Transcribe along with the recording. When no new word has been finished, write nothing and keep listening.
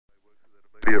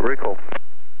immediate recall.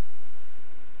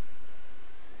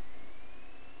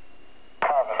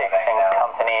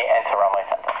 Company, enter runway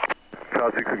center.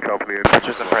 Car 6 and company.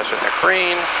 Temperatures and pressures are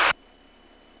green.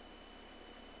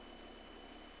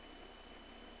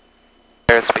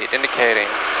 Airspeed indicating.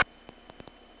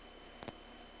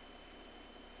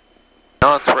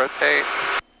 Knots rotate.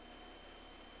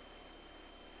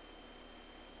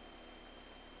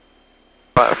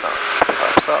 Five knots.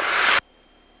 Flaps up.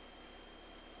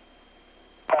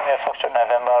 Runway Foxtrot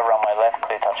November, runway left,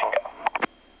 clear touch and go.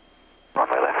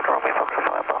 Runway left, runway Foxtrot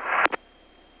November.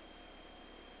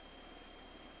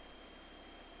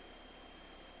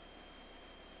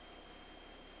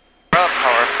 Up,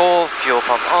 power full, fuel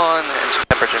pump on, engine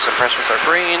temperatures and pressures are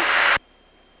green.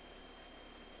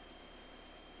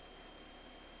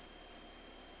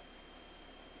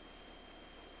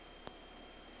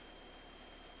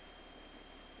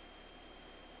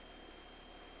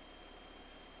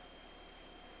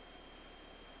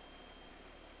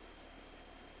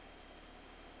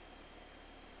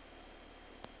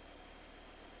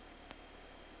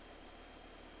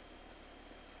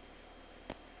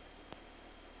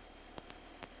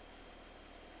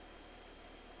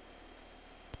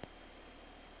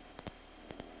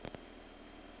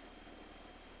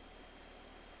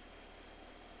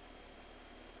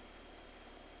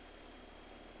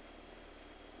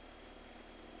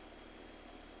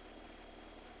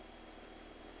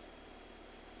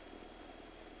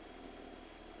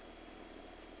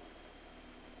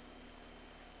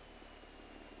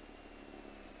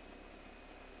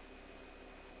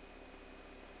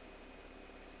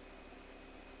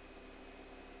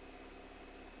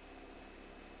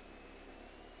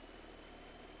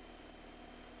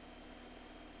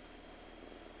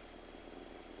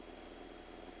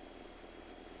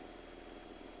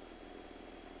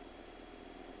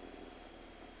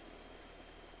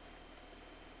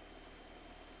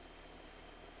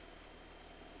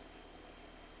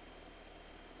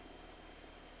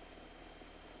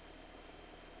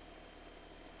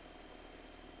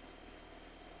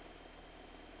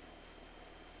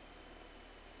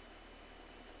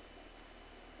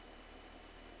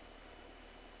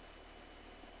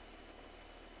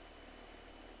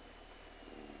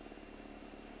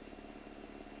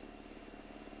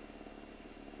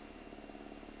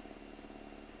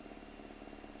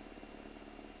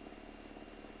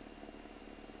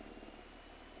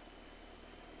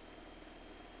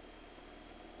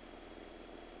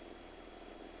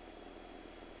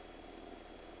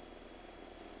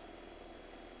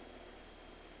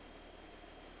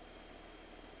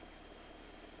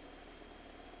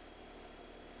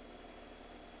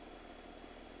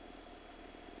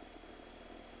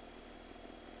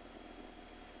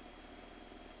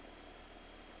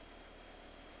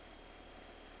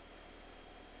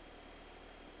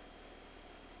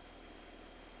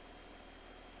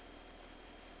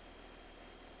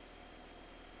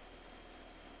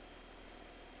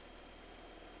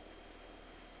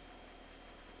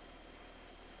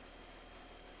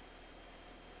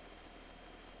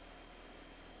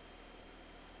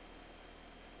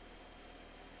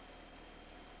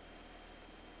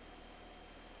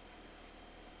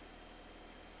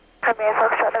 Romeo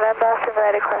Foxtrot November,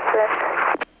 simulated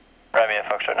crosswind. Romeo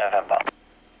Foxtrot November.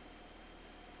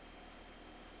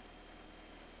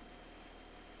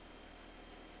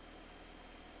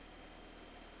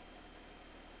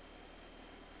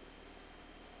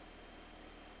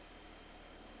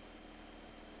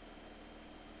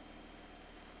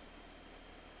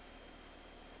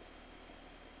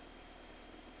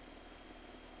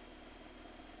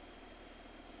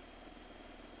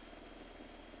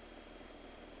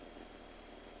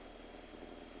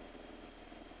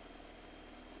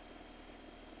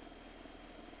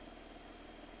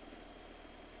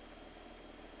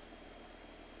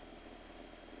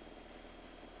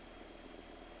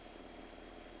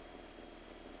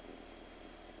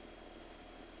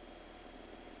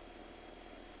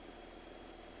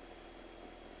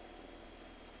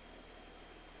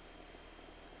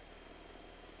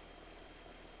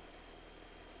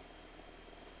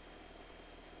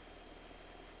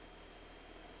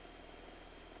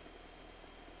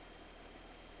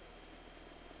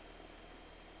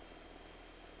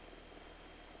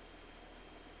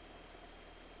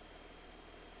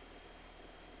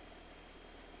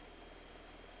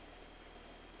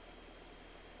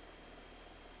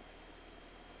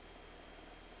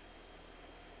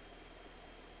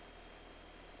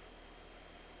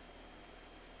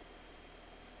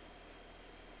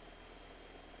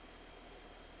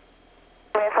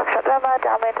 Romeo Foxtrot November,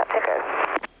 downwind up tickers.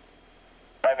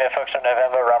 Romeo Foxtrot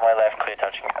November, runway left, clear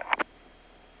touch and go.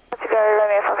 To go,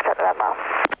 Romeo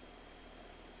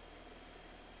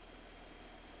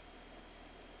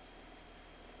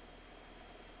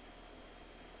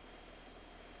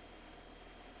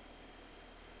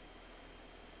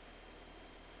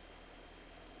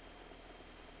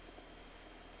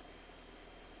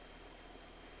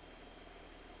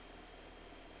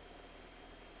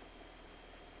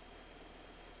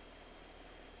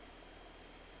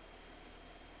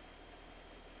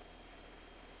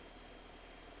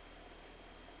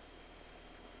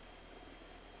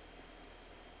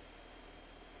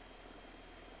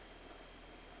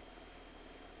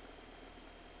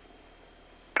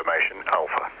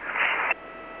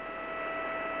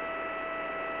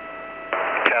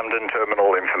Camden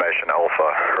Terminal Information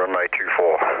Alpha, runway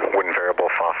 24, wind variable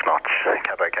 5 knots,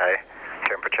 cab okay,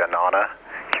 temperature Nana,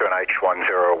 QNH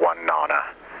 101 Nana.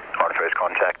 On first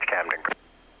contact, Camden.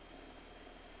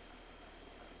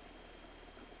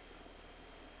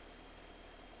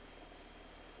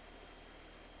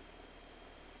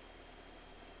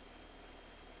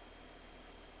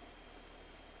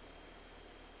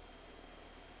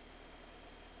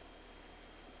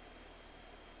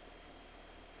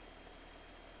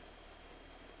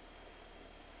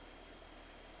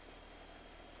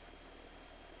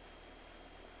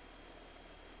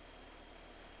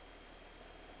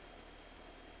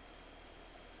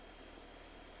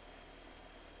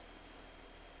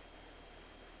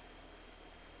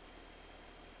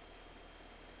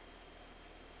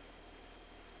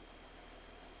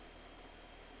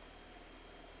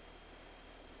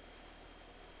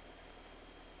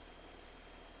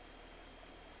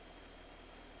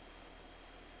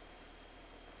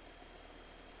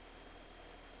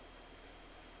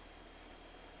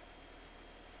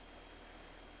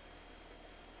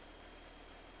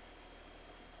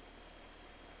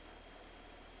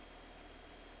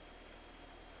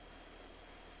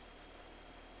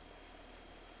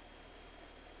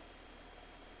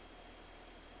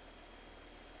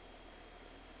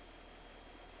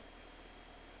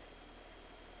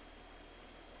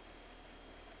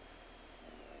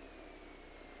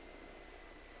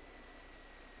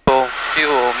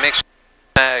 Fuel mixture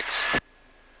bags.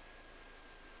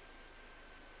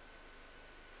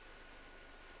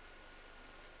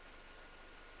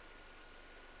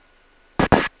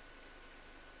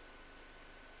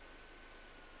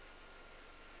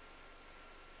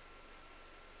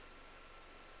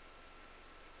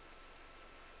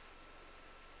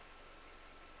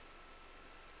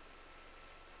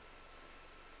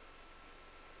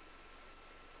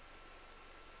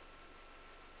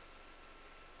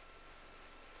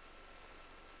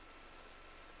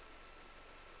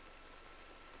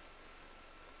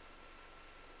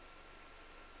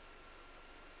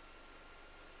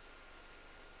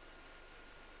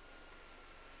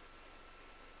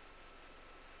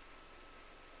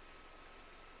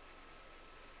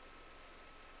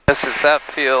 This is that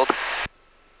field.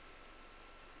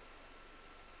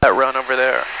 That run over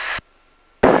there.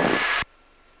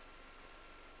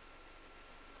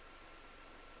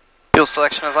 Fuel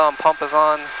selection is on, pump is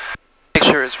on.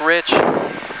 Mixture is rich.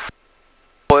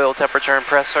 Oil temperature and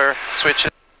pressure. Switch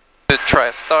it to try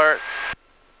a start.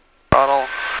 Throttle.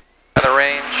 At the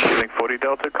range. 40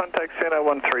 Delta, contact Center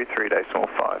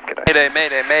 133.5. Good day. Mayday,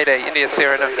 mayday, mayday. India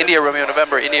Sierra, India Romeo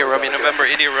November, India Romeo November,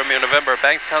 India Romeo November.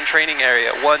 Bankstown training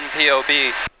area, 1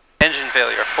 POB. Engine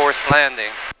failure, forced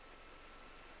landing.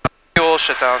 Fuel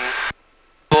shutdown.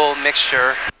 Fuel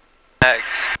mixture.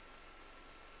 Bags.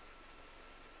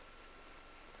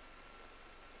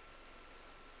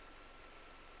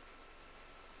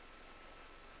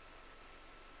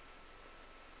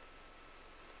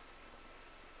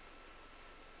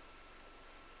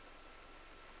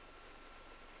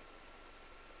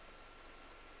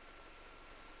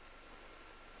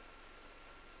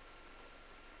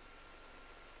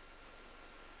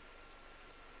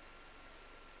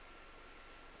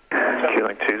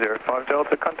 Fueling 205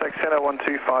 Delta, contact Center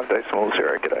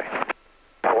 125.0, good day.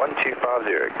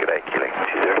 1250, good day, Fueling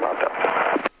 205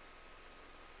 Delta.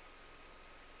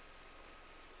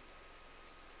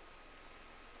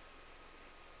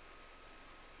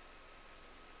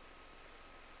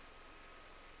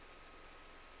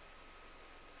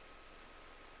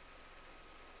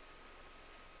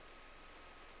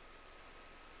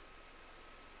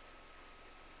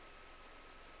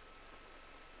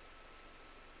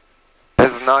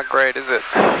 This is not great, is it?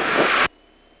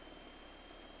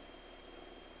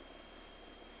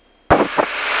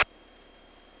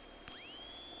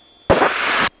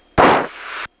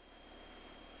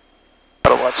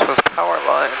 Gotta watch those power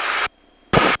lines.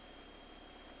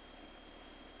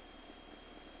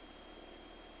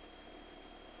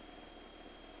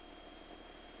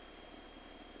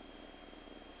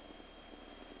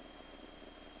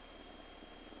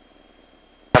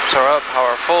 Taps are up,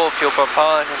 power full, fuel pump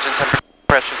on, engine temperature.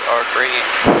 Pressures are green.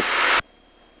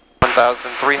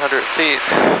 1,300 feet.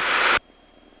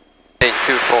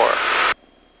 824.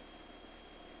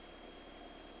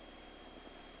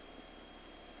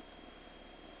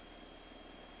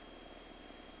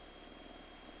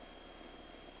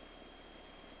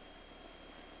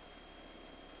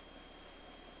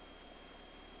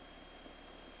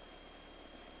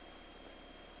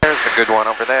 There's the good one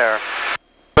over there.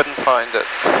 Couldn't find it.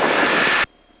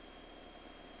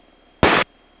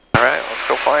 Alright, let's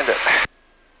go find it.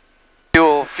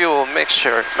 Fuel, mix.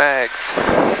 mixture, mags.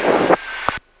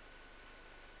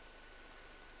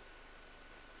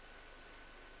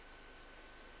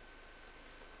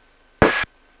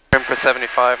 Trim for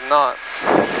 75 knots.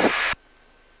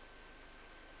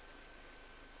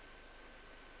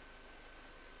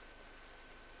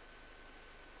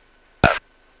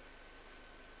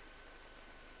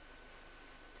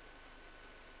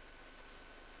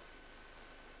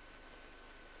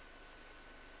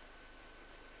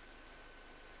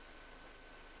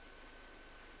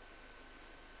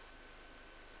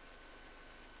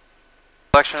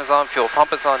 Selection is on, fuel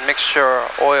pump is on, mixture,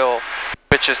 oil,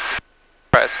 switches to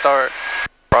press start,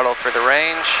 throttle for the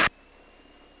range.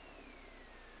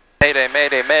 Mayday,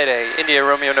 mayday, mayday, India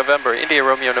Romeo November, India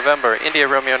Romeo November, India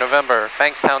Romeo November,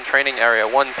 Bankstown training area,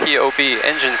 1 POB,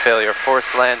 engine failure,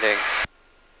 forced landing.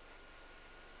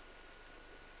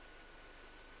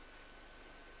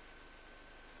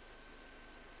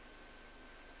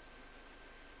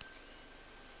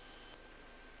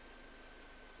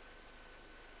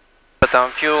 Shut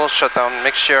down fuel, shut down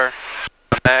mixture,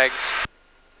 mags.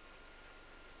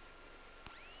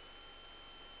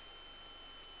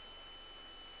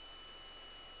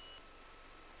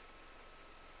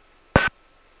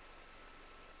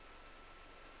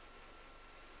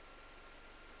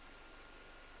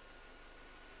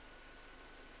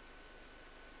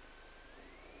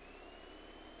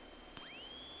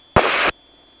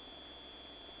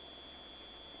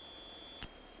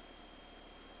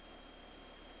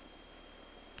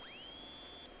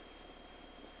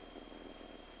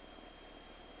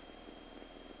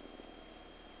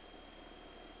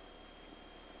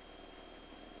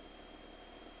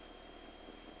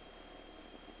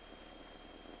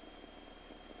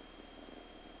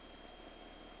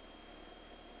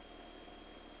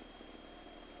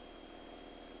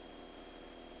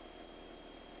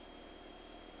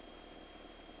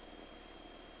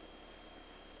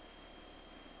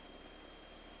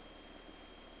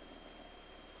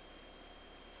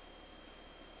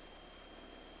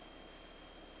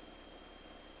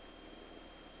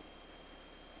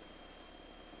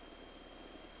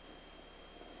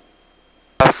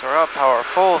 Pumps are up, power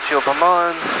full, fuel pump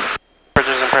on.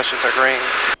 Temperatures and pressures are green.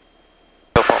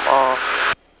 Fuel pump off.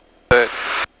 Good.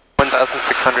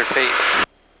 1,600 feet.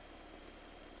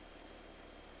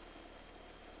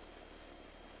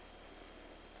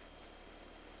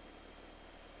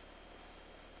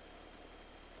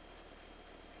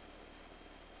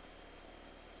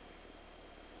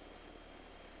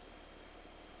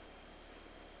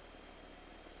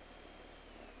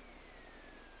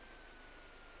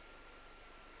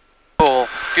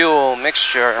 Fuel,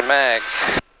 mixture, mags.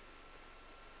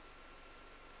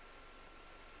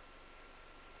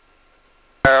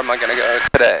 Where am I gonna go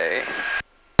today? I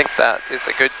think that is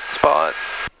a good spot.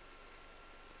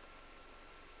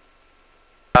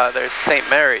 There's St.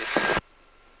 Mary's.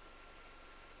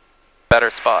 Better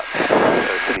spot.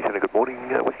 Good morning.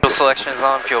 Fuel selection is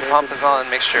on, fuel pump is on,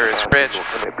 mixture is rich,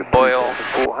 oil,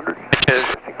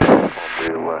 switches,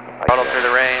 throttle through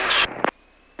the range.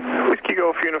 Whiskey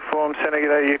Golf Uniform,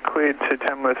 Senegal, you're cleared to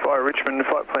Tamworth via Richmond,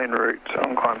 flight plan route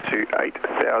on climb to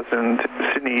 8,000,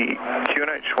 Sydney,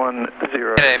 QNH10.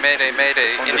 Mayday, mayday,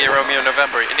 mayday, India Romeo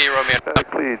November, India Romeo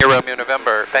November, India Romeo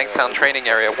November, Bankstown training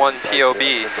area, 1 POB,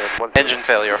 engine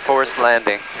failure, forced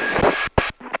landing.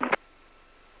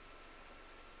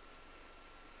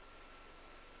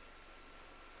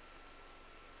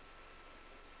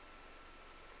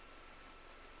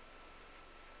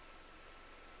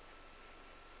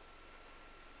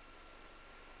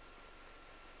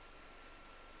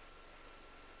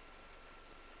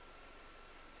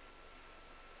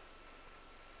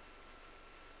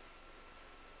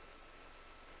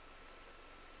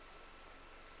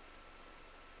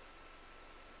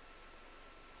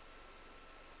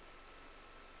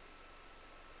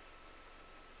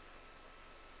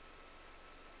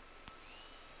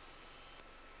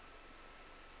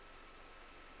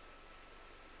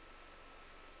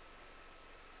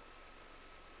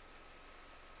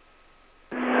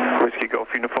 Golf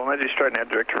Uniform, as you straighten out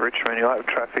direct to Richmond, you'll have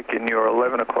traffic in your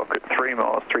 11 o'clock at 3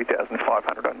 miles,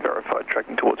 3,500 unverified,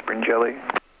 tracking towards Bringelly.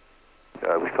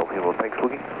 We stop here, well, thanks,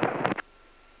 looking.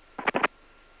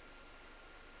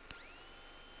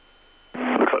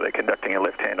 Looks like they're conducting a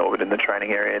left-hand orbit in the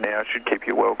training area now, should keep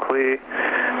you well clear.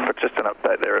 But just an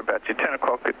update there about your 10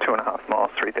 o'clock at 2.5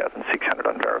 miles, 3,600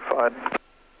 unverified.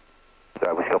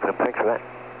 We stop him, thanks for that.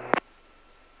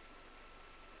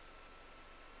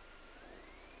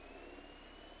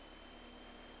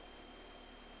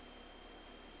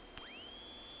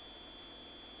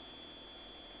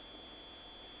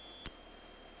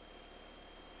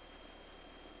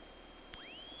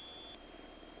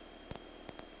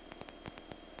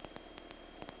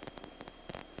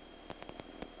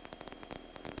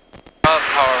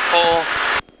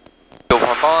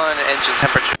 Engine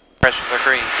temperature pressures are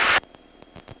green.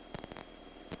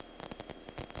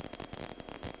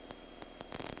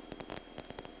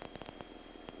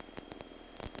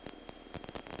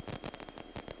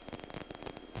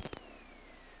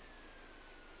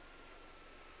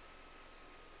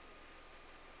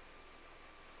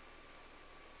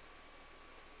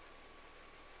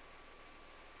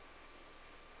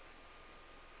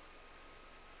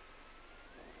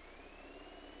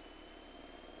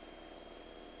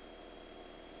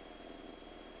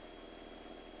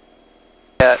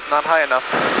 Yeah, not high enough.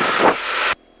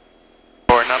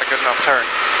 Or not a good enough turn.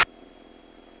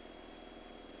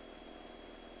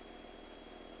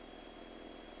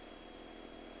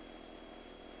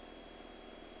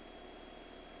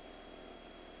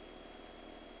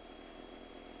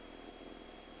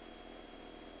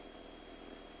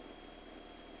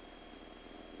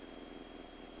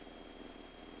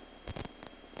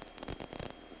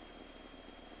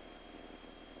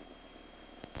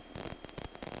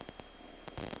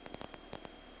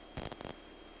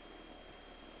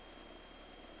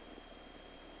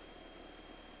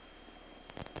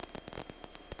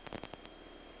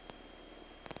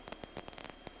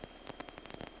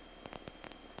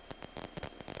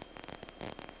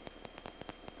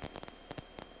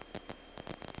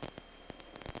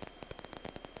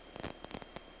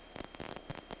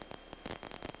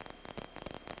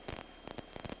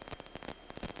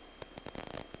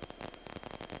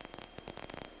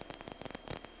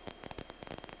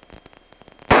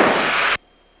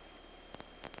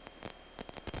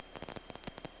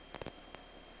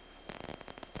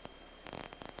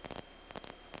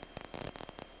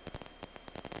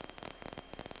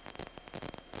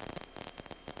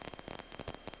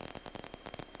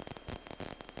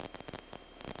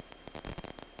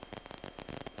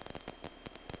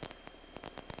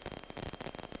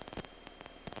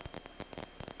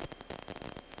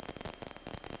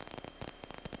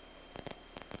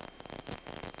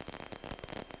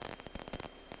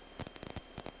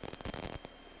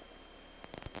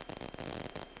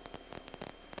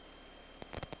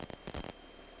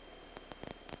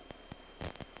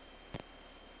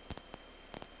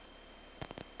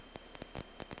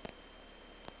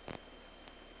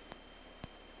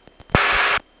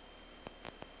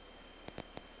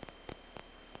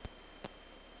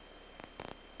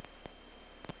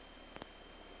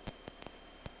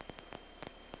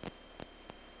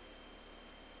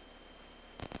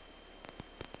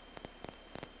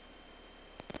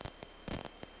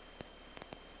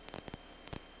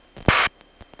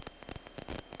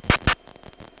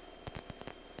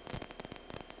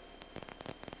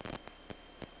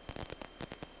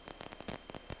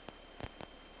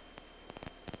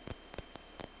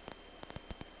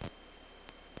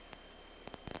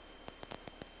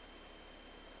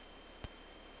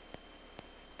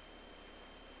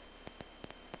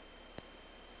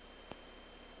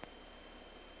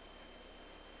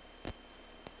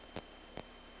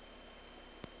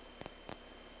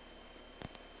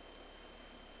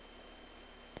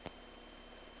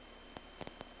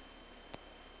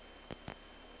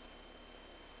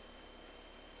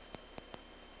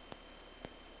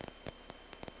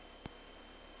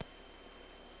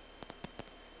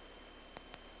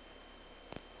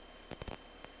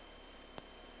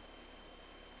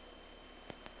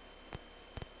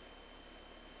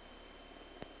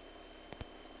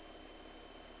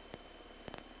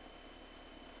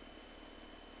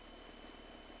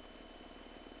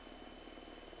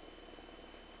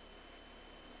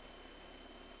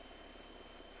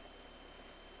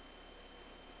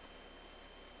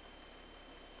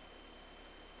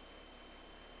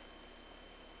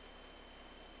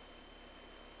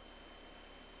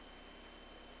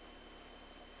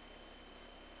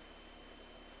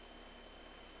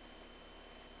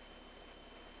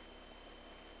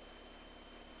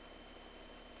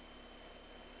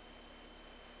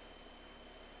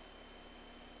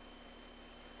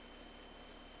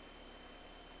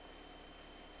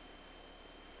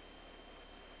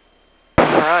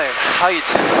 Alright,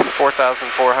 height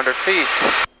 4,400 feet.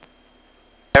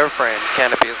 Airframe,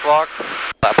 canopy is locked,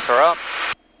 flaps are up.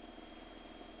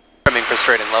 Trimming for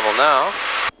straight and level now.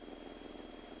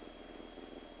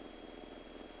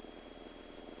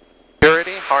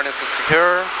 Security, harness is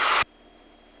secure.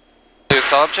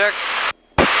 Loose objects.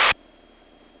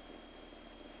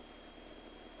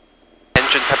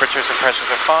 Engine temperatures and pressures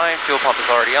are fine. Fuel pump is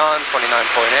already on,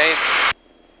 29.8.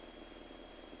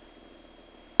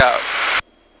 Out.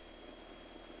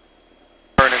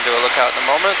 Turn and do a lookout in a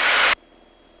moment.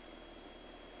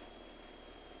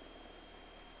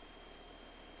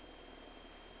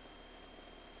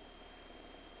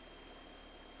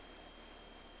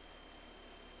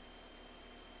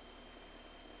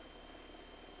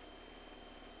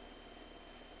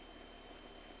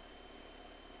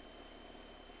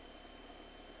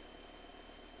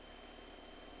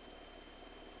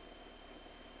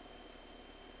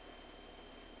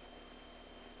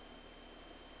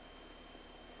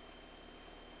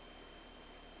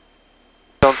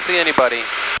 Don't see anybody.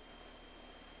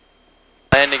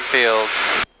 Landing fields.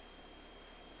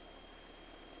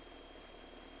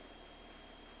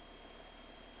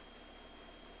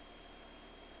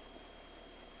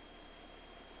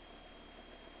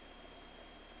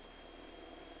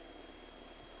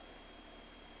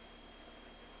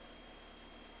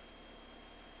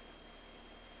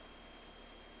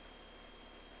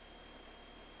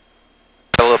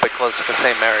 A little bit closer to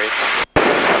St. Mary's.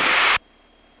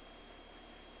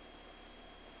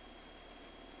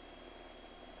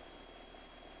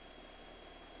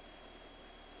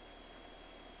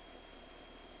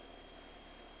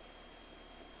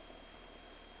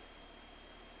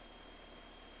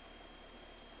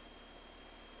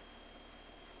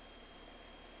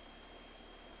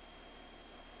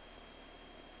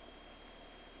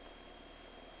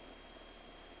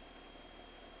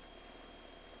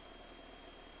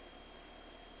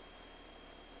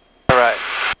 Alright.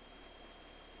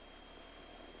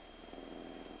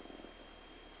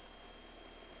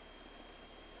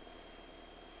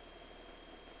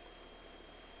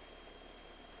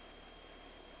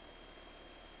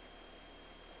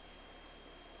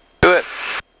 Do it.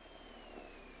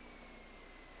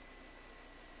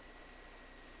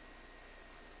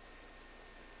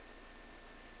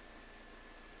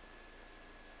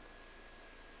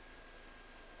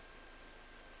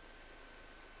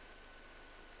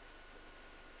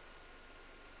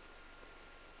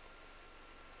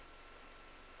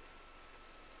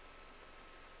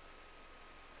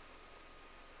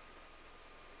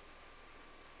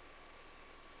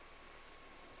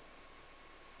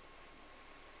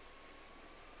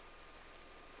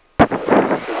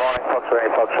 Good morning,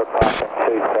 Foxtrot, Foxtrot passing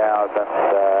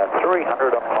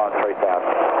 2,300 on climb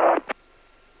 3,000.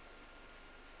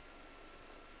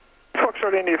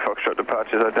 Foxtrot India, Foxtrot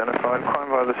departures identified. Climb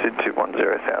via the SID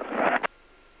 210,000.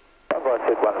 Climb via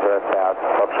SID 10,000,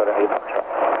 Foxtrot India, Foxtrot.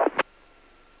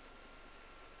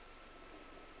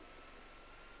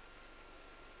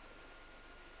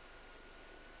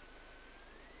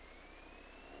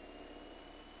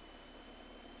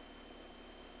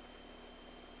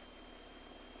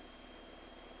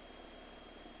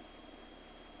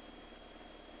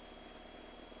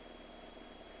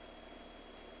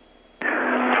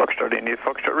 Foxtrot India,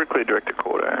 Foxtrot, clear direct to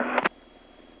Cordo.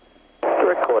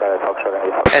 Direct Cordo, Foxtrot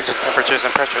India, Foxtrot. Engine temperatures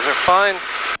and pressures are fine.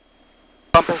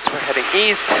 Compass, we're heading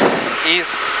east.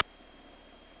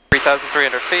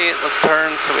 3,300 feet. Let's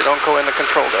turn so we don't go into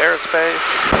controlled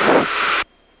airspace.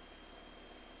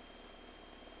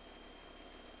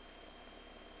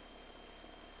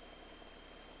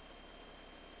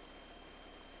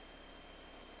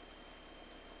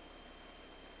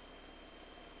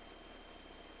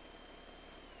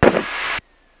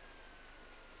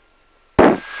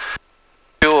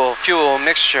 Fuel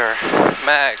mixture,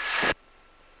 mags.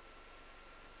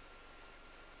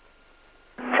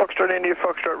 Foxtrot India,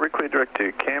 Foxtrot, clear direct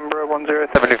to Canberra 10,000.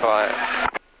 75.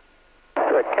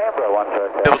 Direct Canberra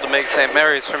 10,000. Able to make St.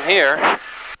 Mary's from here.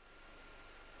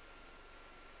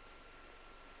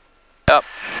 Up.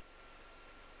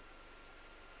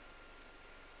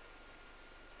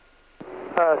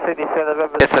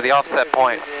 Get to the offset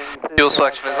point. Fuel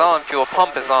selection is on, fuel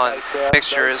pump is on,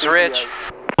 mixture is rich,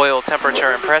 oil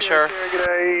temperature and pressure.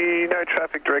 G'day, no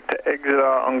traffic direct to Exeter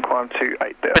on climb to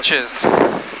 8,000. Switches.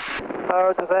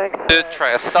 Thanks. Good,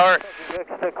 try a start.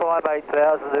 Climb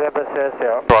 8,000, November says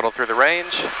here. Throttle through the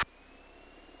range.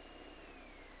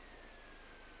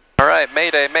 Alright,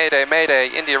 Mayday, Mayday, Mayday,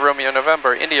 India Romeo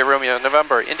November, India Romeo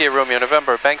November, India Romeo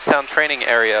November, Bankstown training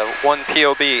area, 1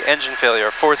 POB, engine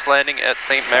failure, forced landing at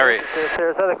St. Mary's.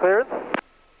 Sarasota clearance?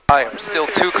 I am still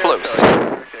too close.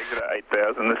 Exeter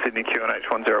 8,000, the Sydney QNH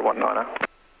 1019.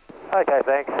 Okay,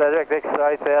 thanks. Direct Exeter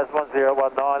 8,000,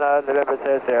 1019, November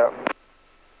says here.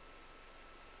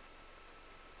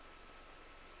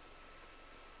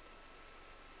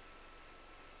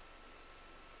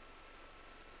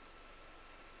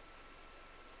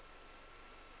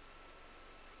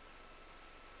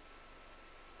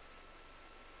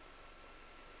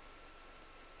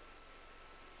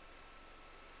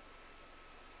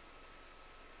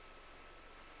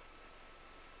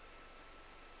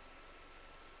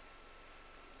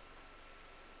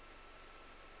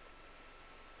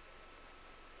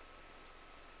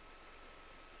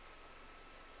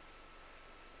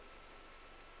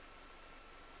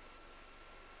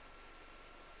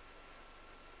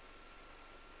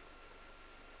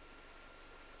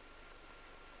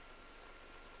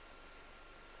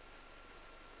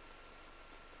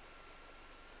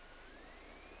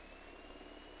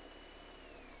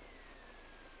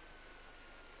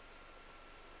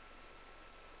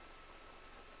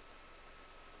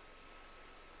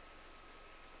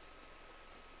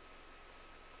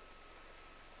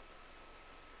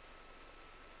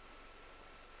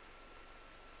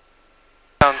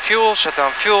 shut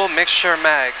down fuel, mixture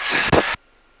mags.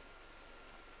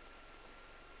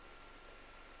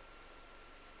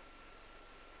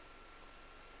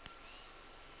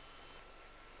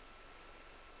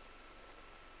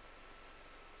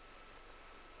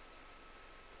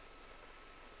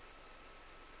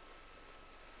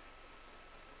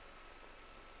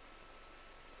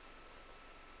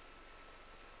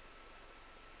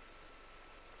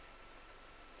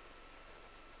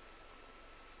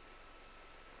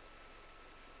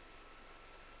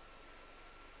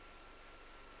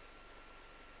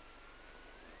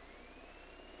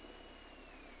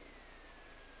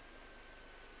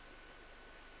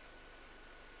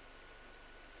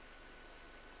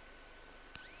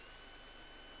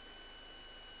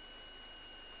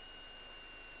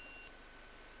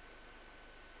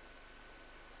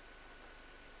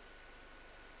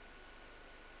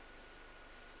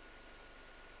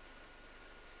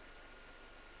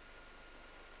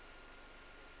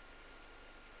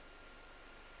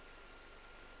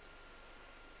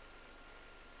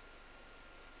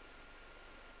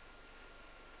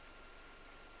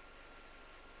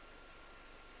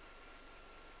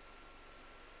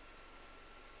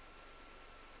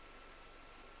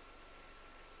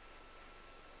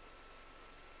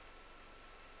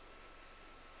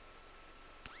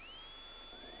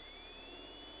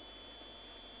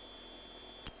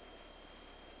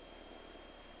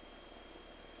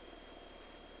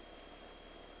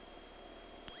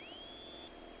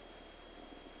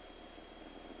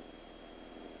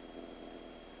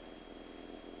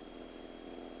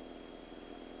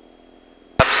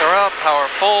 Are up, power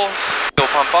full, fuel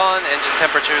pump on, engine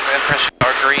temperatures and pressure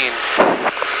are green.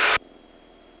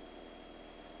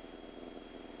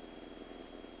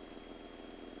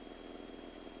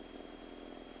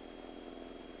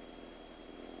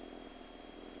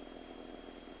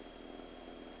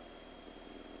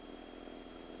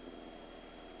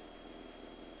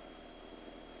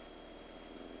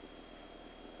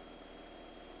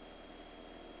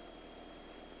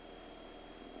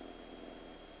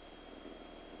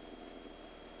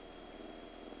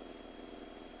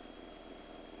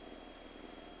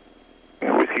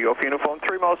 Off uniform,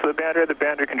 3 miles to the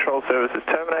boundary control services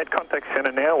terminate, contact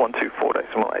center now,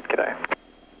 124.8, g'day.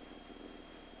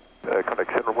 Contact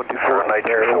center 124. Runway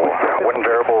 24, wind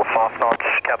variable 5 knots,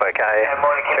 cab okay,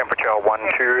 temperature 12,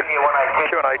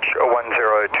 QNH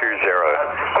 1020.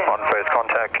 On first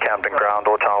contact, Camden ground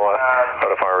or tower,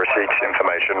 notify receipts,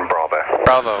 information, Bravo.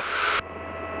 Bravo.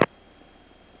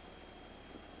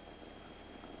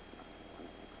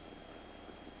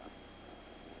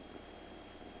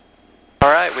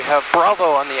 Alright, we have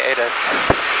Bravo on the ATIS.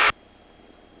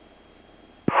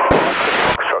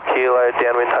 Foxtrot Kilo,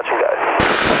 downwind touch and go.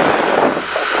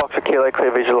 Foxtrot Kilo,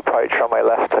 clear visual approach, runway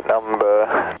left at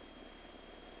number...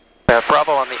 We have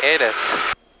Bravo on the ATIS.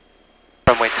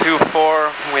 Runway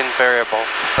 24, wind variable.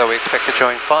 So we expect to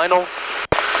join final.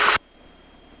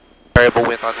 Variable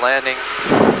wind on landing.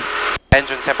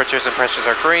 Engine temperatures and pressures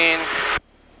are green.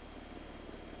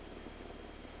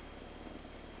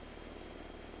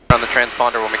 On the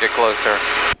transponder when we get closer.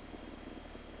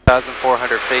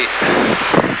 1,400 feet.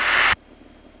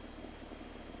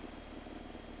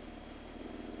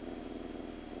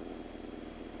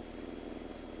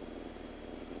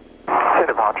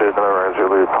 Departures, November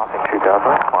Zulu, passing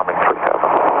 2,000, climbing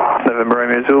 3,000. November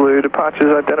Romeo Zulu,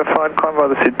 departures identified, climb by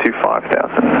the SID to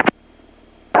 5,000.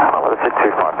 Climb by the SID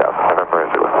to 5,000,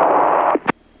 November Zulu.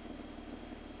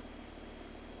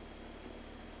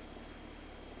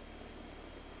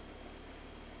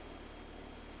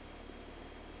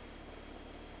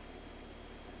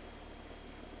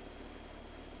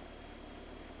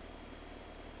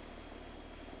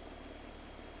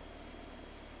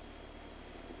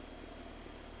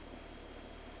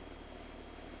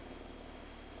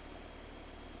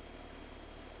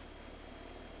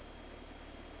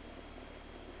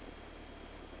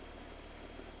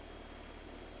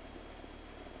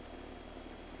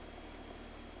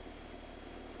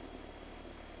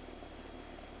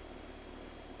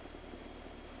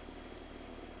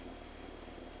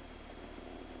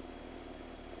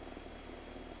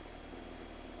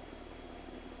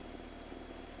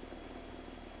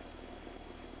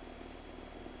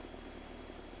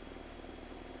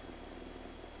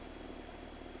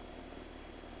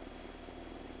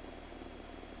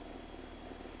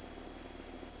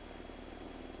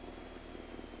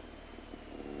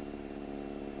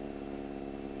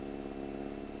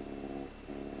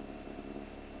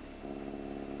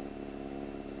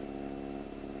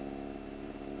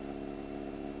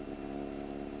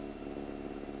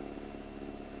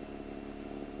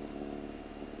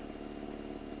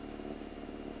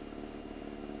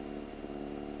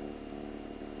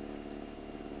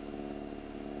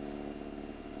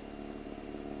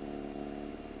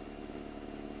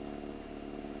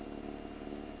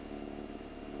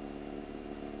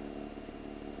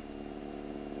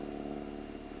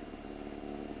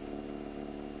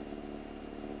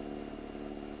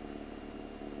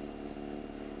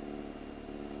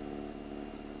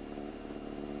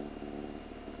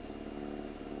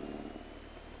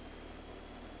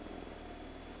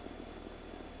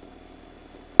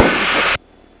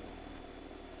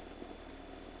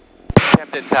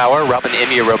 Camden Tower, Robin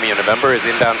India Romeo November is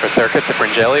inbound for circuit to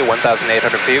Fringeli,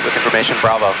 1,800 feet with information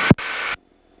Bravo.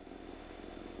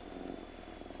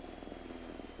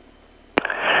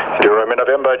 India Romeo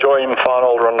November, join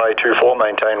final runway 24,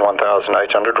 maintain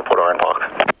 1,800, report Oran Park.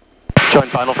 Join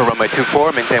final for runway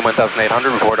 24, maintain 1,800,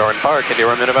 report Oran Park, India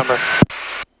Romeo November.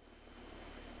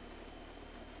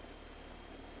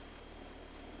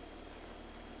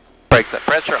 Brakes at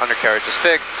pressure, undercarriage is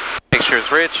fixed, mixture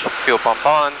is rich, fuel pump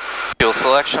on, fuel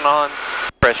selection on,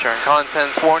 pressure and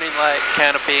contents, warning light,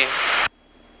 canopy,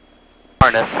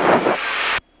 harness.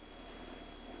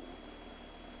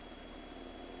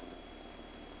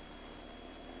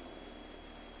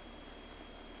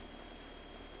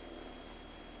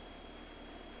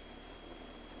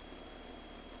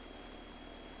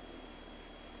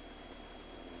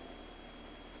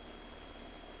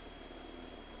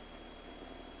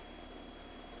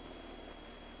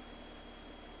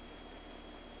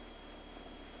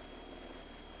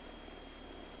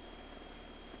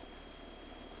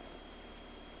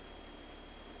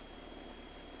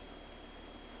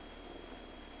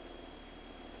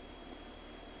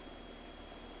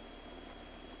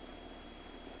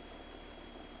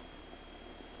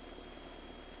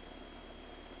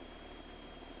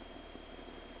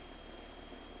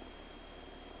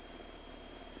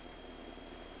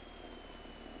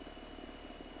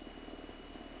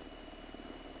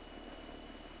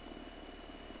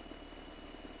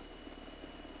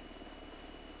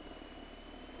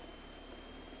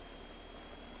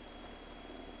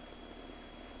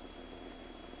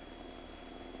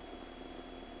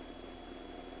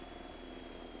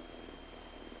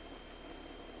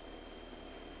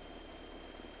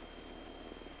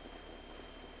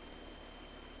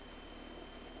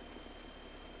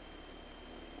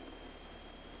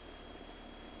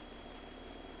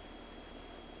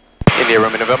 India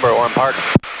Romeo November, Oran Park.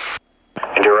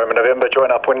 India Romeo November,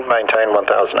 join upwind, maintain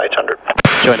 1,800.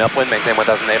 Join upwind, maintain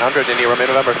 1,800, India Romeo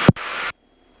November.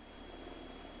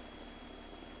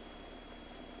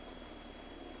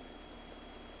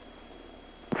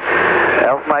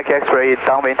 Alpha Mike X-ray,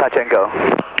 downwind touch and go.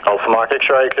 Alpha Mike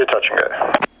X-ray, clear touch and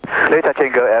go. Clear touch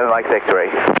and go, Alpha Mike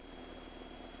X-ray.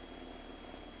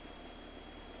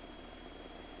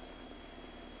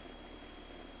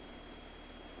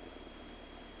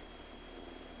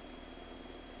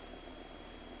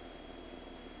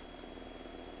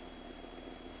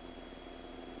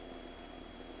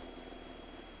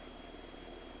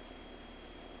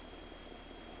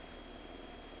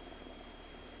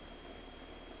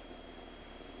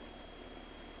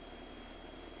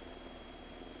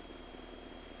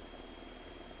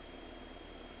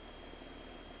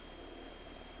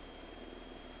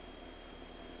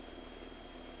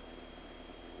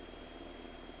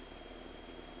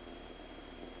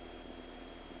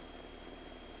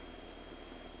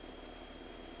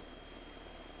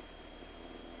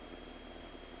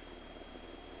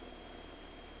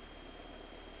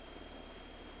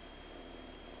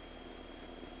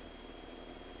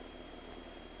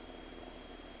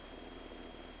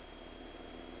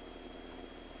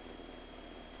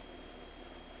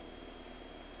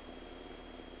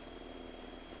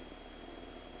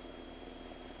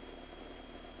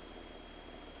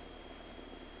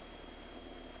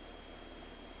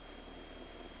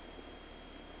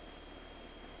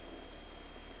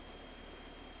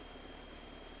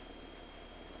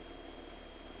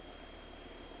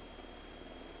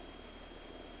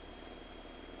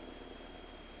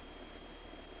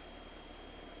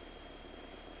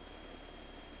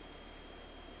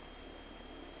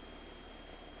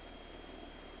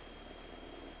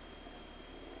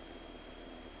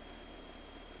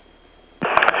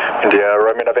 India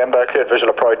Romeo November, cleared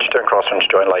visual approach, turn crosswind to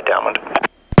join late downwind.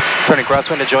 Turning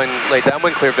crosswind to join late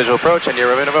downwind, clear visual approach, India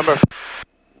Romeo November.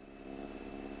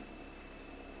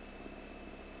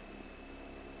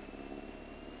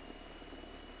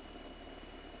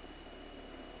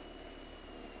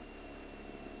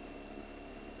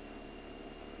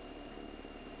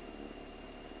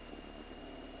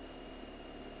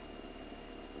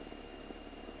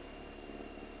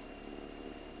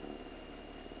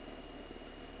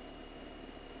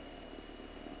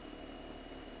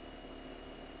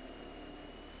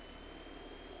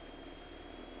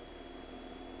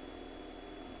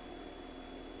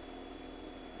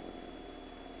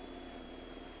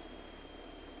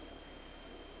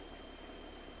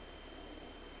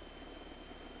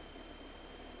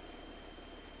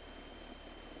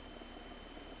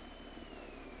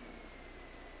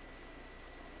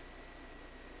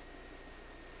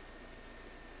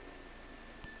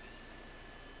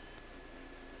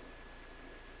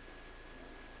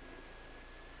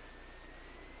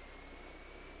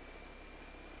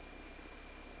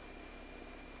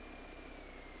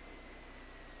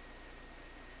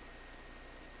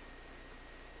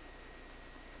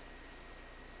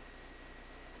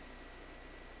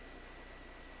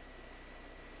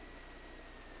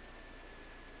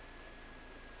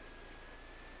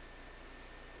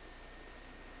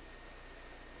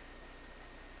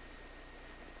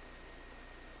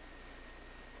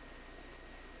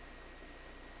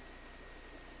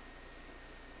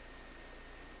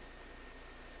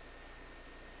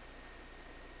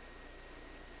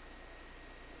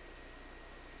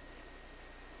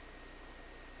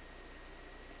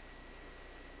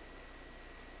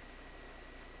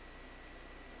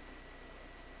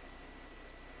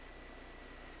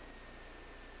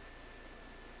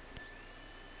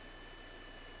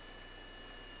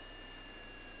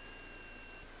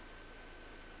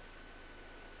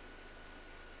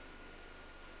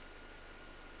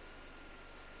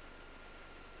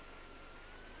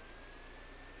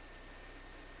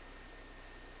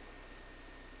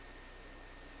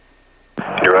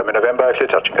 November, clear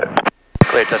touch and go.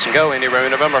 Clear touch and go, India Romeo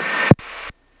November.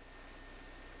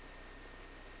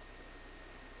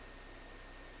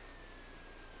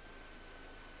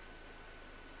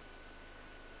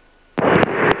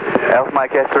 Alpha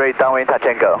Mike S3, downwind touch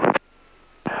and go.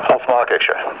 Alpha Mark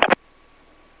X-ray.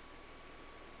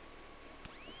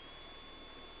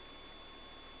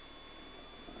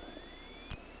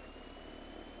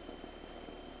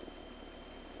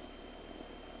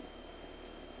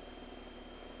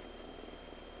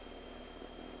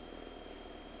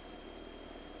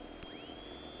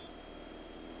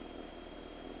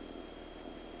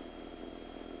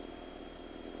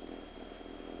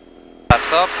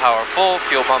 Flaps up, power full,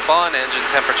 fuel pump on, engine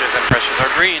temperatures and pressures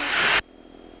are green.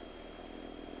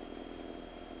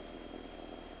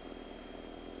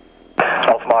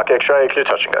 Alpha Mark X-ray, clear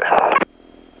touch and go.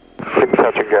 Clear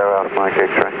touch and go, Alpha Mike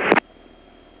X-ray.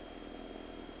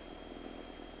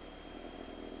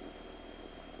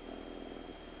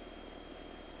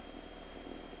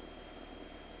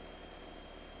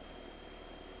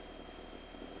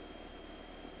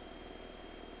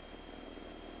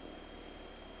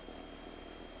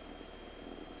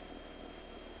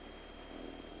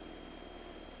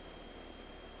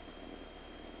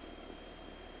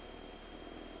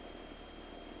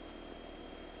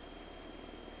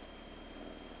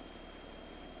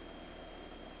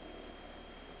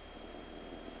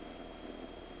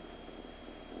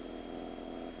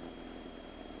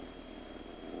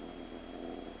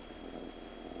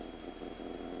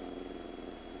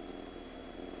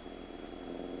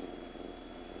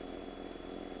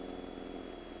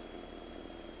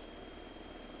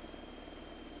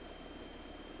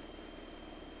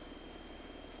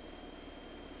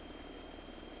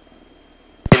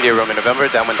 India Romeo November,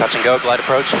 downwind touch and go, glide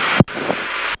approach.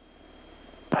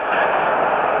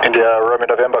 India Romeo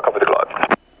November, copy the glide.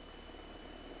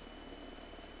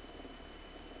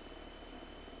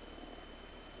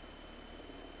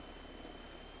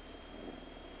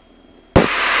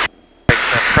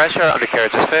 Pressure,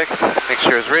 undercarriage is fixed,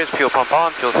 mixture is rid, fuel pump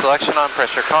on, fuel selection on,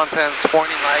 pressure contents,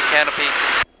 warning light, canopy,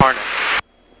 harness.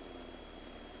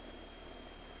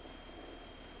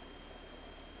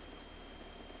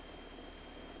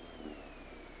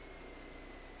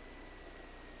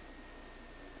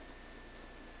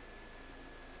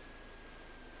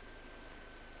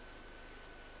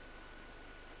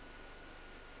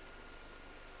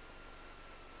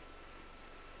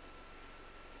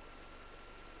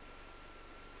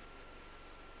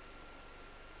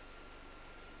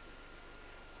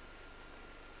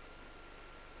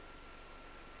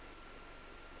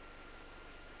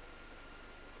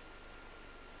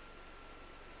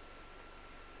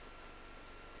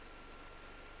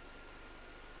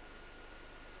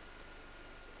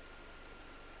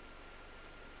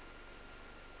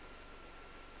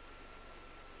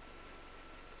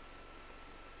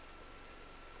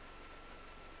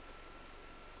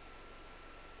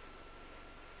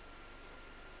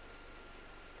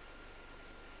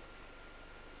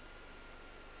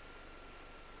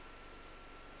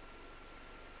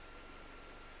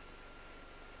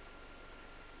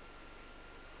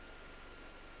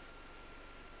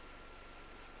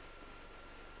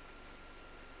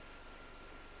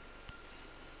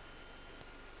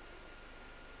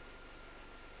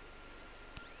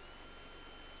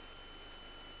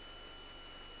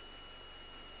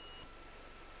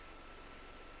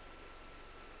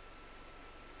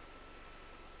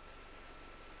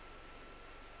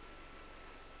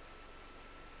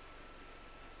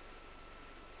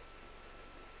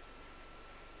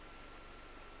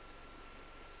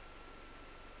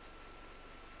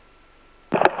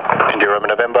 India Romeo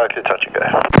November, clear touch and go.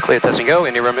 Clear touch and go,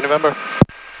 India Romeo November.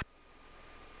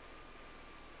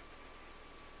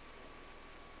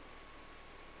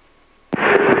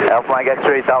 Alpha Mike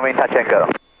X3, downwind touch and go.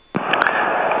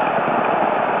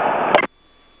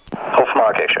 Alpha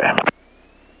Mark X-ray.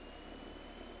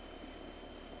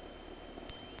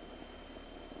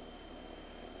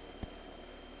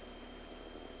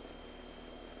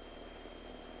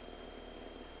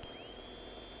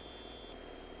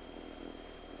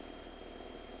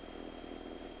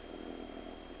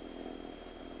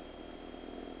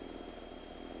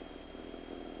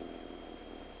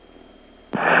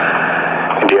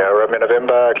 India Romeo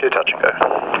November, clear touch and go.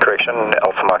 Correction,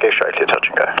 Alpha Mark X-ray, clear touch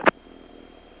and go.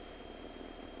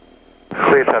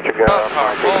 Clear touch and go, Alpha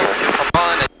Power Mike full, X-ray. fuel pump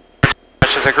on,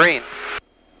 pressures are green.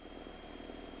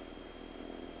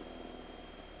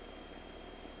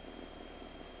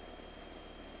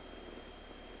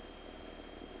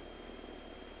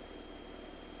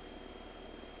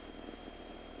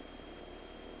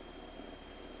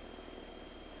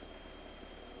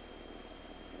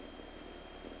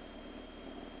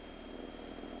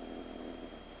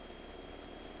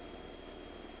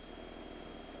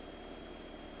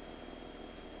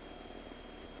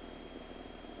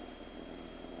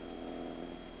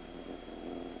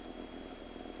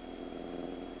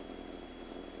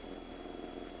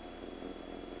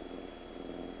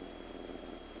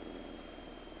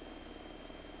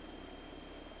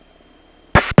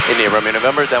 Romeo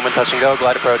November, downwind touch and go,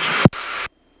 glide approach.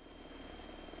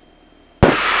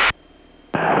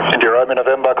 India Romeo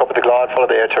November, copy the glide, follow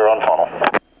the air tour on funnel.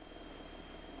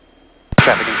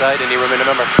 Traffic inside, India Romeo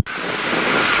November.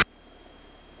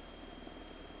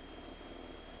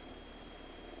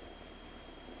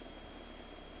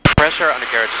 Pressure,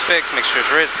 undercarriage is fixed, mixture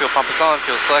is rid, fuel pump is on,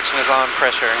 fuel selection is on,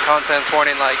 pressure and contents,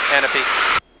 warning light, canopy,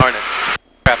 harness,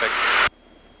 traffic.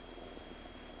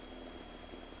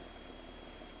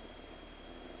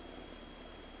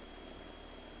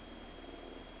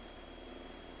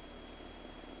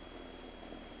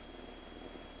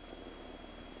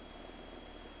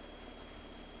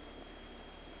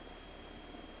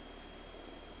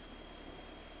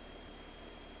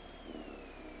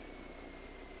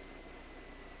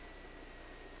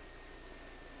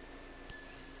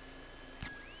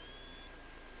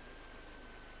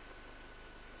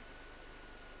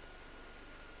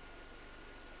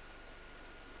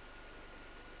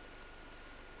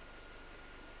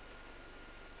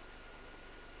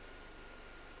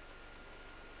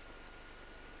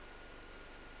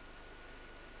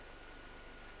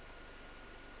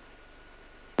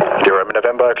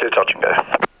 November, clear touch and go.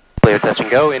 Clear touch and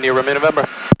go, India Romeo November.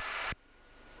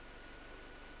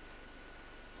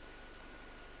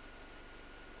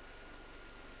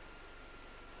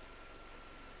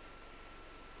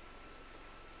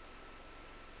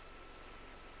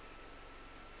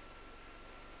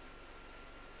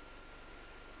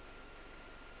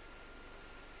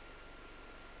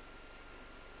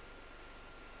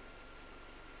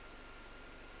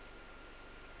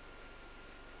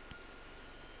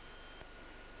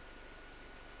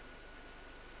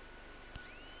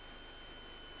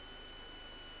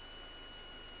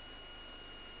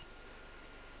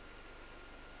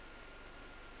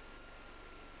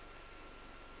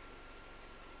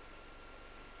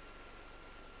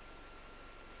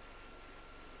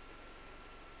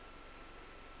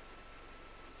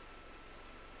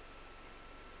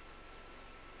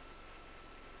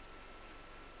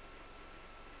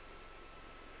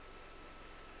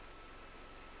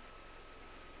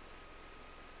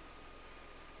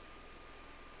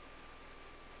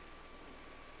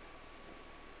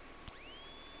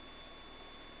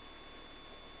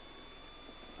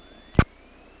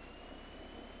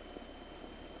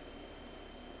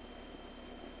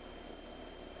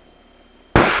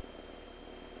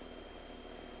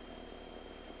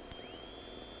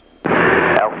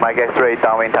 Mike X-ray,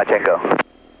 downwind touch and go.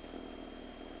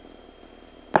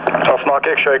 Off Mark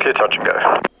X-ray, clear touch and go.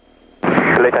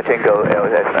 Clear touch and go,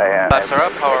 LS. Flaps are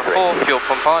up, power full, fuel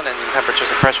pump on, engine temperatures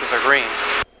and pressures are green.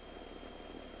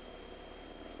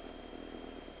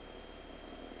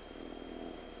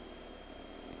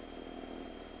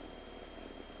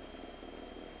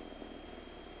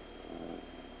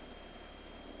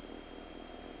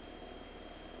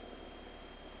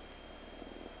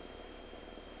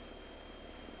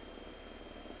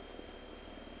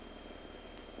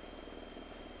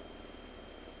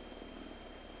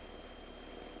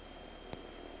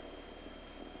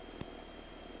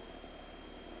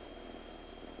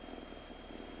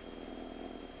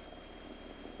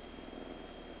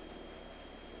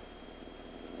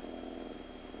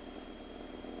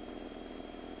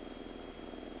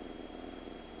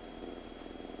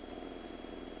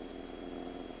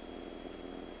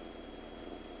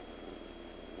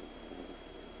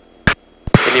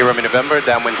 India Romeo November,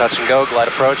 downwind touch and go, glide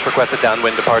approach, requested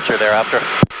downwind departure thereafter.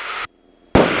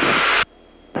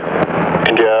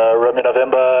 India Romeo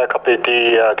November, copy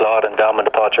the glide and downwind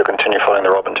departure, continue following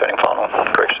the Robin turning final.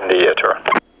 Correction, the air tour.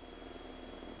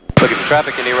 Look at the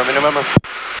traffic, India Romeo November.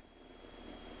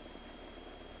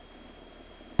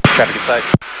 Traffic inside.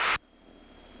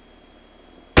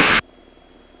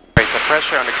 Brace up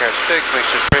pressure, undercarriage fixed,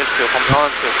 mixture grid, fuel pump on,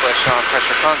 fuel selection on,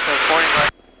 pressure contents, warning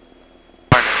light,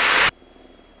 harness.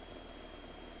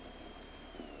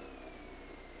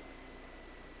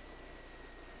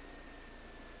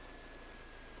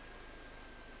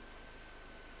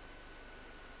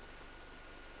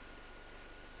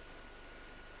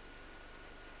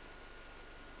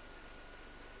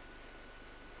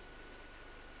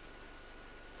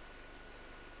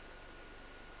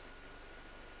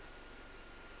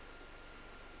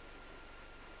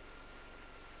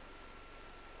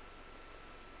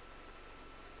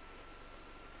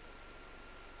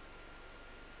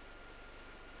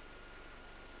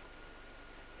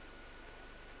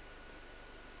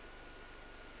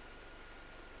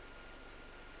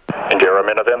 India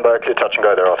Romeo November, clear touch and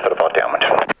go thereafter, depart downwind.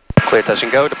 Clear touch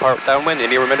and go, depart downwind,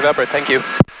 India Romeo November, thank you.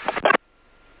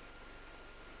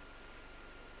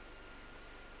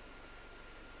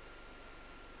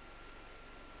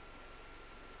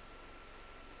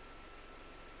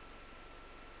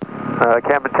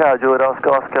 Camden Tower, Juliet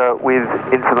Oscar with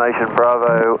information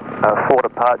Bravo for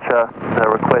departure,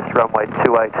 request runway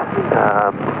 28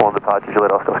 on departure,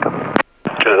 Juliet Oscar.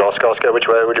 Juliet Oscar, which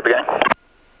way would you be going?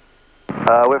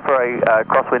 We're for a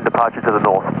crosswind departure to the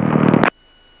north.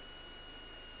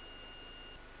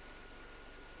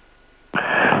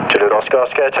 Juliet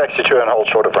Oscar, taxi 2 and hold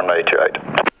short of runway 28.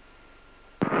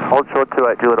 Hold short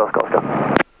 28, Juliet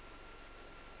Oscar.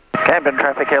 Camden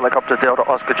traffic, helicopter Delta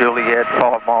Oscar Juliet,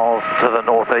 5 miles to the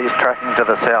northeast, tracking to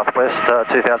the southwest,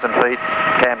 2,000 feet,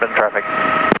 Camden traffic.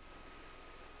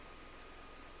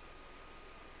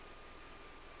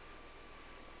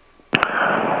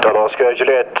 Delta Oscar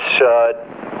Juliet,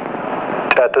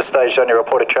 at this stage only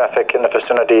reported traffic in the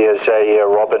vicinity is a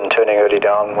Robin turning early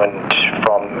downwind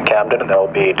from Camden, and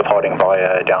they'll be departing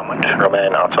via downwind.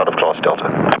 Remain outside of class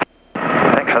Delta.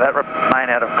 Thanks for that, remain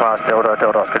out of class Delta,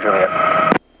 Delta Oscar Juliet.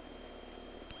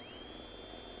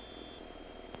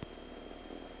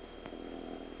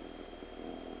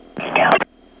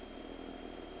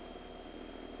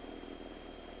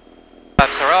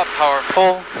 Flaps are up, power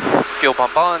full, fuel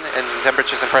pump on, engine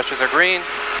temperatures and pressures are green.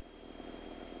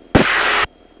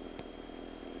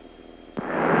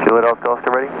 Juliet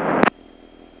Oscar ready?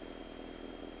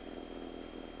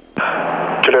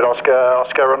 Juliet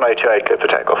Oscar, runway 28, clear for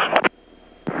takeoff.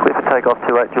 Clear for takeoff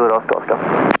 28, Juliet Oscar.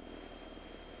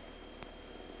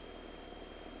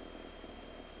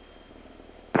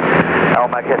 Alpha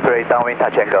Mike X-ray, downwind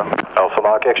touch and go. Alpha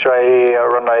Mark X-ray,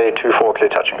 runway 24, clear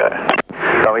touch and go.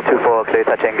 Runway 24, clear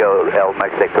touch and go, Alpha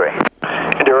Mike X-ray.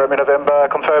 India Romeo November,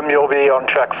 confirm you'll be on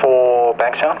track for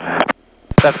Bankstown?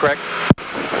 That's correct.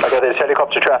 Okay, there's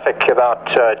helicopter traffic about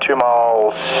 2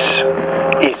 miles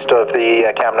east of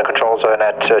the Camden control zone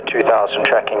at 2000,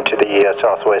 tracking to the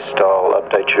southwest. I'll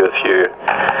update you if you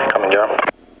come in, Durham.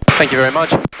 Thank you very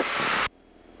much.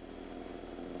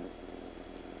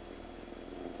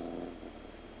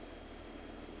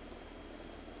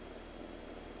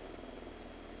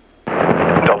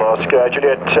 Oscar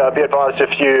Juliet, be advised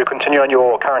if you continue on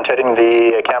your current heading,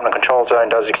 the Camden control zone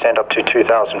does extend up to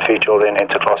 2,000 feet. You'll then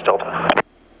enter class Delta.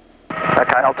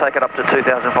 Okay, I'll take it up to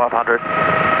 2,500,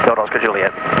 Delta Oscar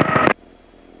Juliet.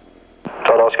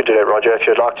 Delta Oscar Juliet, roger. If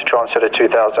you'd like to transit at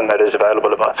 2,000, that is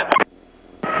available of us.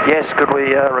 Yes, could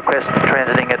we request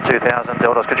transiting at 2,000,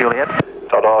 Delta Oscar Juliet?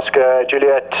 Delta Oscar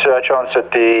Juliet,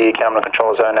 transit the Camden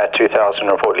control zone at 2,000,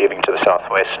 report leaving to the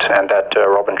southwest, and that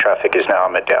Robin traffic is now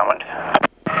mid-downwind.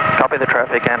 Copy the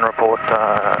traffic and report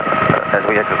as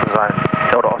we exit the zone.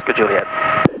 Delta Oscar Juliet.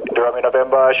 Romeo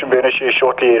November, shouldn't be an issue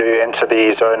shortly to enter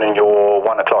the zone, and your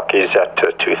 1 o'clock is at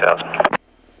 2,000.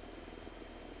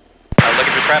 I'll look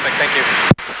at the traffic, thank you.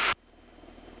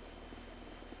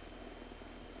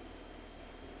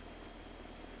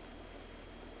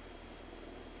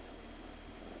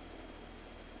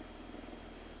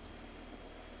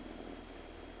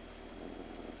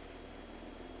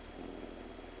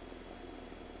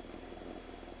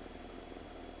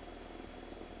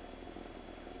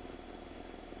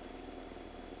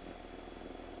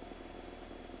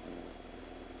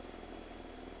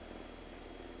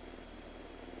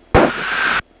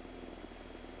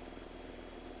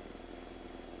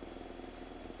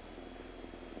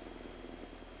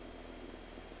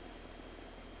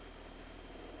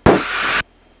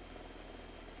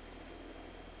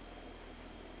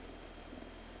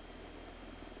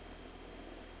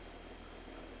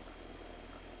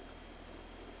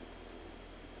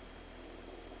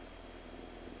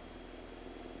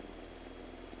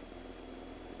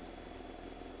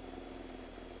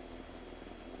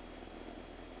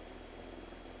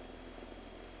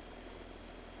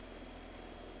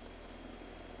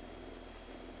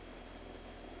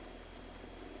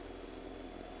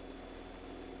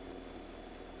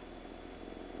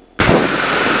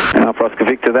 Oscar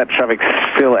Victor, that traffic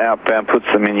still outbound puts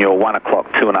them in your 1 o'clock,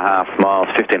 2.5 miles,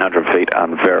 1,500 feet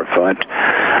unverified.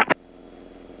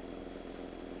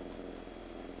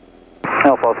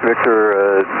 Alpha Oscar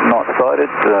Victor, not sighted,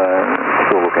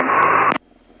 still looking.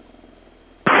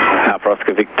 Alpha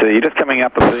Oscar Victor, you're just coming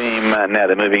up a beam now,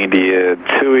 they're moving into your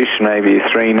 2-ish, maybe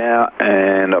 3 now,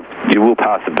 and you will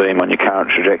pass the beam on your current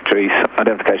trajectories.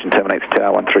 Identification terminates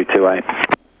Tower 1328.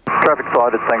 Traffic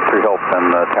sighted, thanks for your help,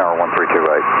 and Tower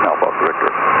 1328, Alpha Oscar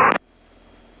Victor.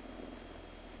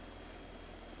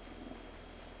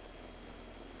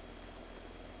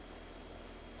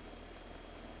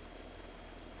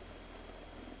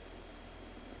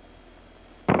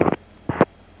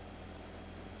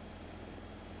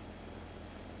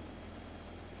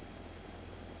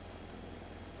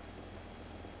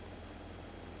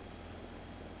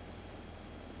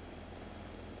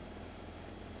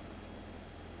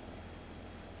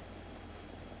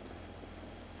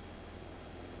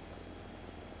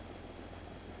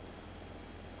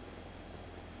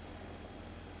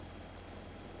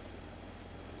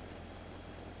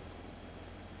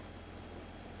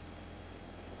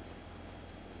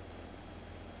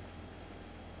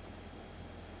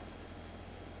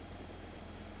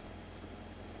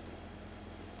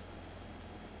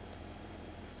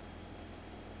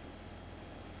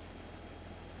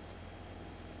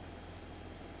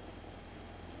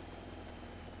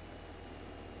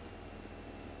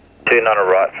 29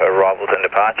 right for arrivals and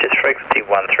departures, frequency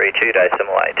 132,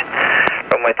 decimal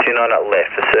 8. Runway 29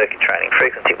 left for circuit training,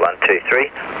 frequency 123,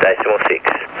 decimal 6.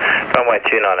 Runway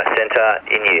 29 centre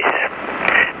in use.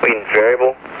 Wind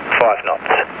variable, 5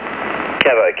 knots.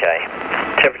 Cab OK.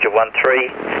 Temperature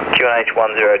 13, QNH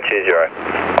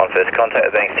 1020. On first contact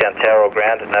with Bankstown Tower or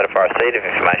ground, notify receipt of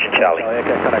information, Charlie.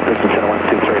 Okay, contact Christian Center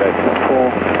 123, decimal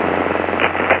 4.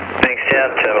 Bankstown,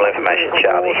 terminal information,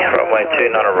 Charlie. Runway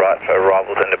 29 right for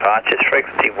arrivals and departures,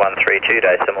 frequency 132,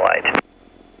 decimal 8.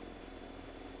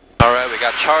 Alright, we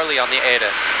got Charlie on the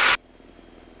ATIS.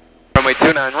 Runway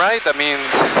 29 right, that means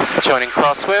joining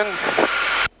crosswind.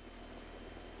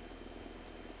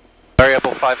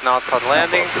 Variable 5 knots on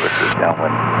landing.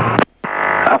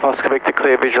 Alpha Oscar Victor,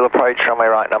 clear visual approach, runway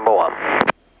right, number 1.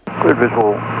 Clear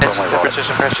visual. Engine temperatures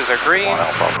and pressures are green.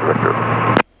 Alpha Oscar Victor.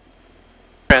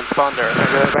 Transponder.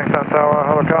 Bankstown Tower,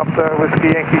 helicopter, Whiskey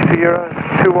Yankee Sierra,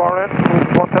 2RN,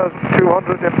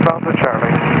 1200 inbound to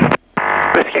Charlie.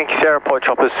 Whiskey Yankee Sierra, report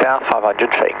choppers south, 500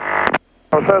 feet.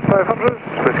 How's that, 500?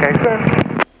 Whiskey Yankee Sierra.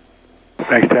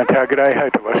 Bankstown Tower, good day.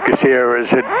 Hotel Oscar Sierra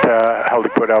is at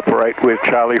heliport operate with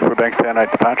Charlie for Bankstown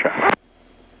 8 departure.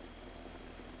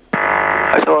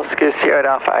 Hotel Oscar Sierra at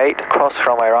Alpha 8, cross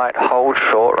runway right, hold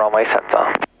short, runway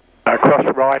centre.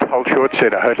 Cross right, hold short,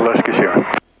 set Hotel Oscar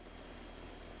Sierra.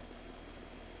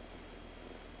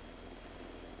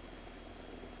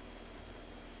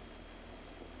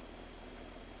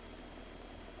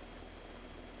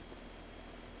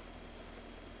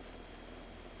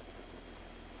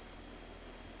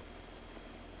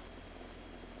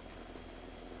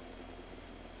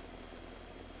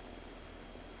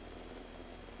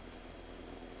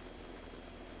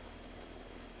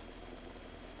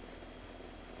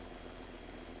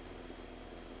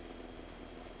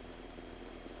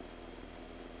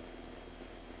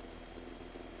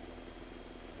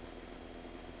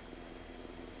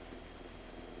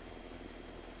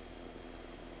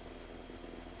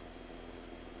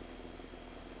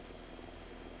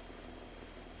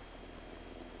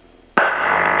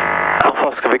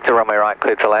 Victor, runway right,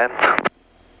 clear to land.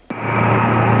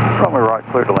 Runway right,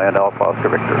 clear to land, Alpha Oscar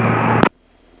Victor.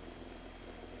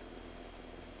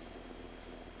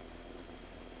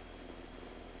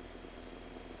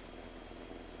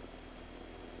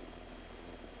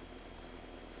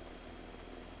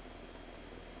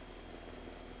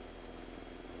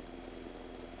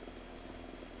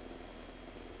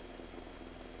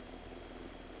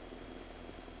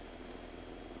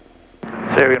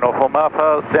 Sierra Uniform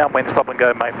Alpha, downwind, stop and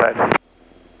go, main pad.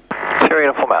 Sierra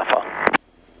Uniform Alpha.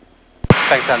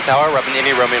 Bankstown Tower,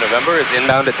 India Romeo November is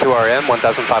inbound at 2RM,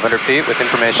 1,500 feet with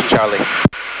information, Charlie.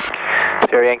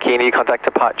 Sierra Yankee India, contact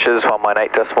departures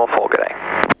 118.4, good day.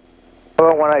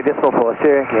 118.4,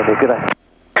 Sierra Yankee India, good day.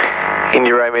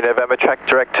 India Romeo November, track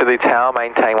direct to the tower,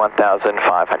 maintain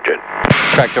 1,500.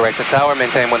 Track direct to tower,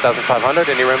 maintain 1,500,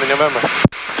 India Romeo November.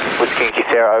 Whiskey Yankee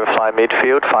Sierra, overfly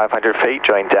midfield, 500 feet,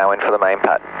 join downwind for the main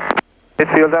pad.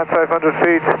 Midfield at 500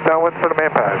 feet, downwind for the main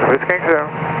pad. Whiskey Yankee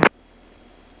Sierra.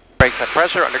 Brakes at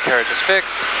pressure, undercarriage is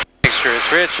fixed, mixture is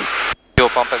rich, fuel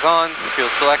pump is on, fuel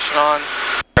selection on,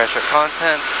 pressure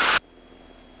contents.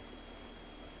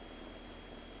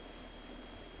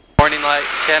 Warning light,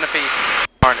 canopy,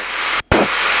 harness.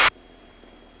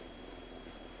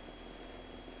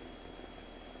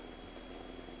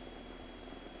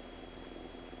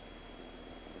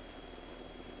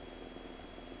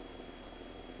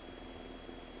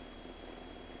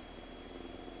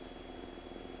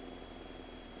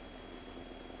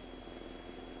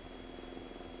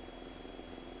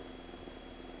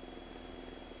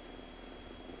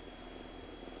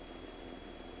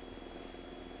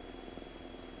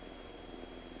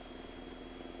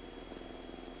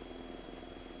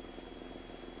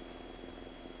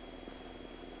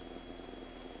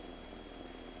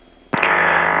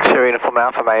 Uniform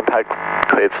Alpha, main pad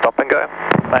cleared, stop and go.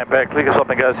 Main pad clear, stop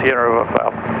and go, Sierra over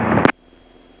Alpha.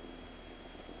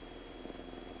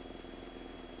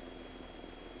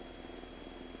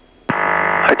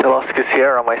 Hotel Oscar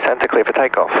Sierra, runway centre, clear for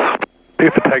takeoff.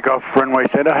 Clear for takeoff, runway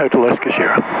centre, Hotel Oscar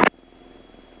Sierra.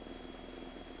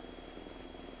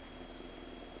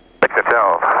 Bankstown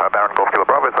Tower, Baron Golf Kilo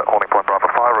Bravo is at holding point Bravo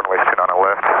 5, runway 29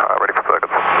 left, ready for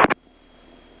circuits.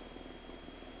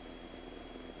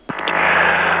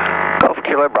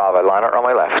 Kilo Bravo, line at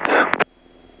runway left.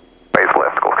 Base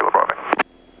left, Golf Kilo Bravo.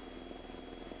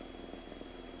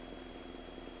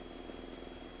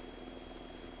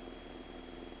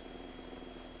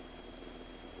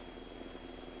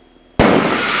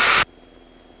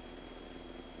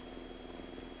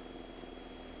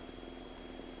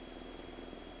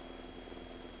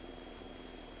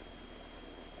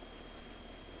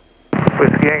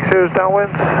 Gangsters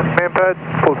downwind, main pad,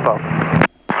 full stop.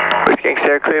 Whiskey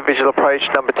Sierra, clear visual approach,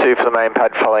 number 2 for the main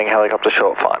pad following helicopter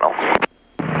short final.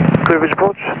 Clear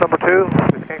visual approach, number 2,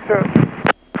 Whiskey Sierra.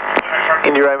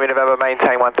 India Romeo November,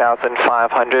 maintain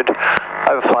 1,500.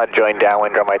 Overfly to join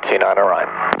downwind, runway 29 on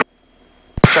right.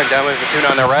 Join downwind for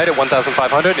 29 on right at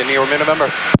 1,500, India Romeo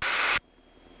November.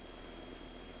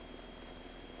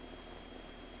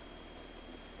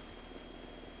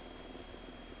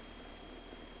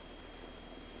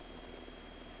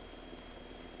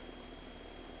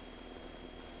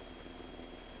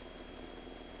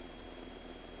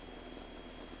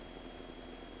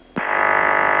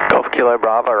 Kilo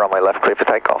Bravo, runway left clear for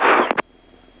takeoff.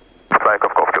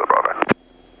 Takeoff, Golf Kilo Bravo.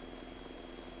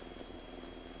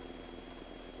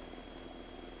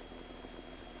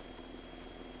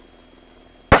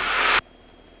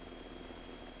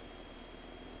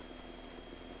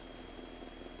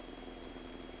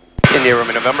 India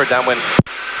Romeo November, downwind.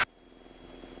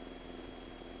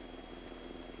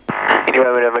 India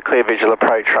Romeo November, clear visual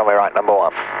approach, runway right number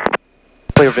 1.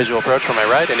 Clear visual approach from my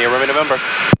right, India Romeo November.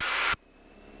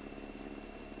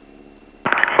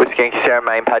 Whiskey Sierra,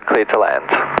 main pad cleared to land.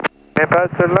 Main pad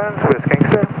to land, Whiskey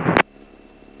Sierra.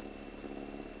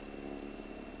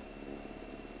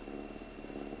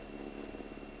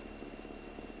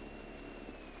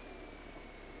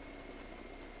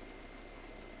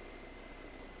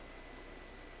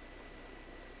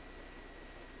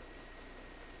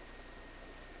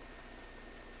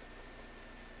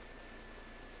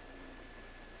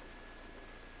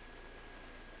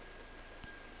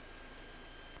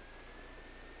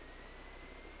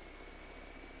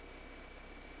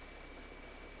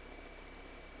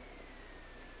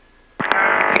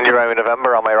 India Romeo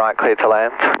November, on my right, clear to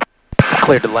land.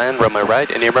 Cleared to land, run my right,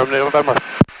 India Romeo November.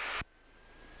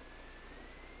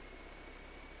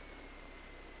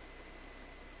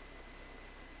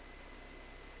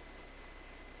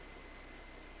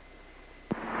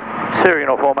 Sierra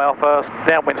Uniform Alpha,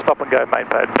 downwind stop and go main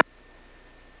pad.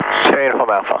 Sierra Uniform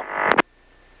Alpha.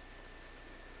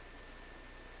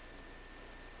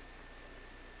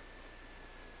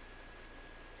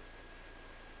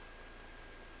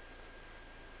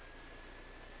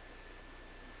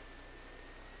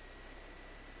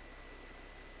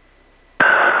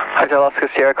 Hotel Oscar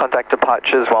Sierra, contact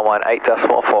departures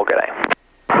 118.4, good day.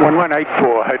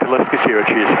 1184, Hotel Oscar Sierra,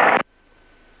 cheers.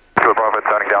 Kilo Bravo,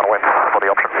 turning downwind for the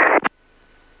option.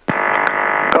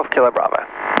 Golf Kilo Bravo.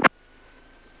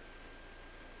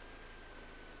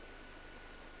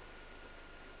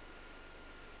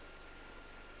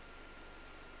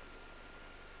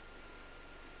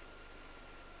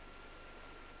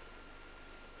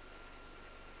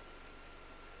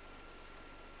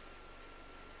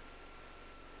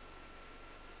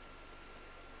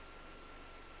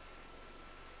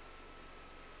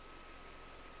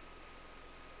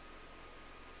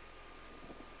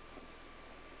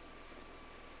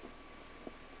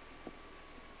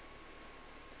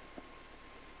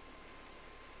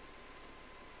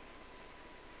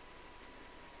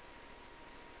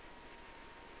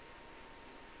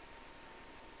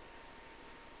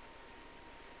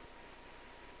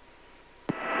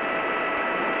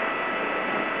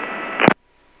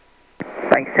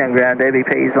 Bankstown ground,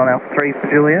 ABPs on Alpha 3 for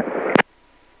Juliet.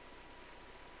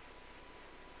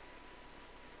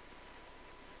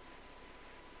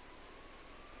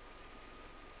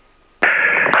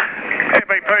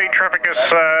 ABP, traffic is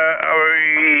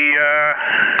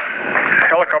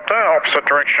helicopter, opposite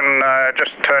direction,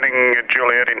 just turning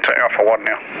Juliet into Alpha 1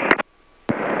 now.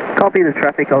 Copy the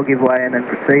traffic, I'll give way and then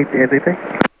proceed to ABP.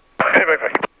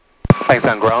 ABP.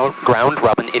 Bankstown ground,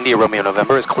 Robin India Romeo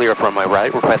November is clear from my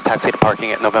right. Request taxi to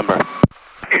parking at November.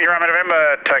 India Romeo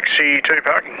November, taxi to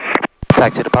parking.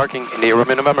 Taxi to parking, India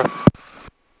Romeo November.